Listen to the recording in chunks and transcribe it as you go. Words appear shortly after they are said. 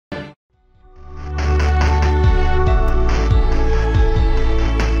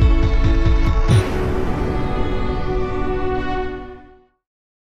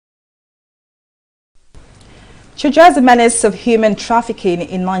To address the menace of human trafficking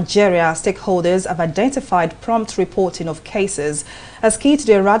in Nigeria, stakeholders have identified prompt reporting of cases as key to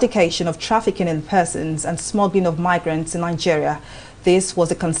the eradication of trafficking in persons and smuggling of migrants in Nigeria. This was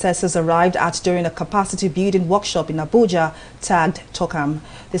the consensus arrived at during a capacity building workshop in Abuja tagged TOCAM.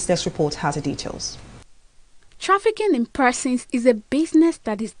 This next report has the details. Trafficking in persons is a business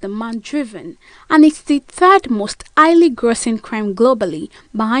that is demand-driven, and it's the third most highly grossing crime globally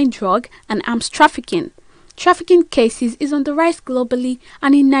behind drug and arms trafficking. Trafficking cases is on the rise globally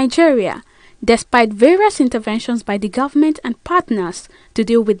and in Nigeria, despite various interventions by the government and partners to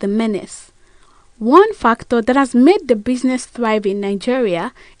deal with the menace. One factor that has made the business thrive in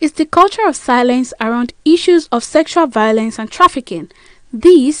Nigeria is the culture of silence around issues of sexual violence and trafficking.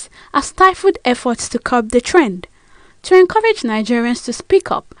 These have stifled efforts to curb the trend. To encourage Nigerians to speak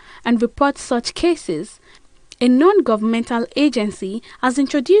up and report such cases, a non-governmental agency has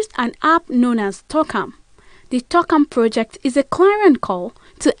introduced an app known as TOCAM. The TOCAM project is a clarion call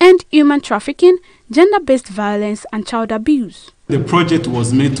to end human trafficking, gender-based violence and child abuse. The project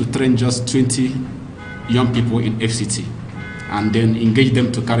was made to train just 20 young people in FCT and then engage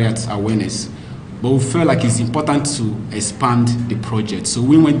them to carry out awareness. But we felt like it's important to expand the project. So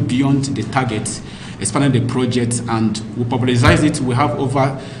we went beyond the target, expanded the project, and we popularized it. We have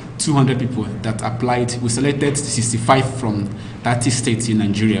over 200 people that applied. We selected 65 from 30 states in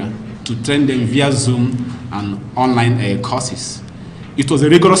Nigeria to train them via Zoom and online courses. It was a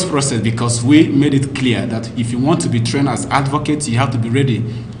rigorous process because we made it clear that if you want to be trained as advocates, you have to be ready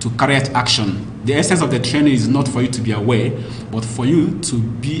to carry out action. The essence of the training is not for you to be aware, but for you to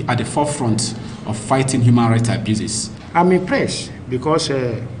be at the forefront of fighting human rights abuses. I'm impressed because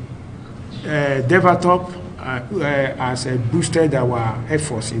DevTop has boosted our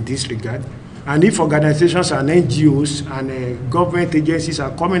efforts in this regard. And if organizations and NGOs and government agencies are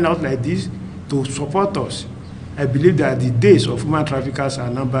coming out like this to support us, I believe that the days of human traffickers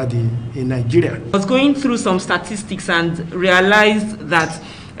are numbered in Nigeria. I was going through some statistics and realized that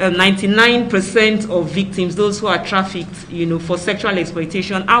 99% of victims, those who are trafficked, for sexual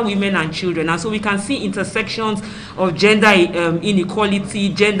exploitation, are women and children. And so we can see intersections of gender inequality,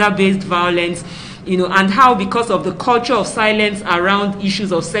 gender-based violence, and how because of the culture of silence around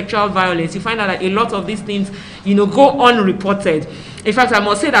issues of sexual violence, you find out that a lot of these things, go unreported. In fact, I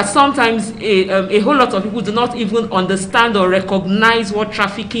must say that sometimes a whole lot of people do not even understand or recognize what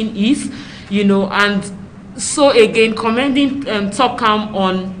trafficking is, and so again, commending TOCAM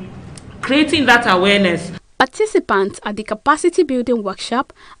on creating that awareness. Participants at the capacity building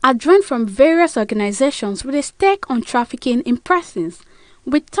workshop are drawn from various organizations with a stake on trafficking in persons.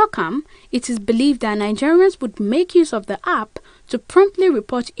 With TOCAM, it is believed that Nigerians would make use of the app to promptly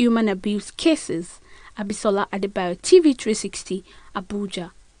report human abuse cases. Abisola Adebayo, TV 360, Abuja.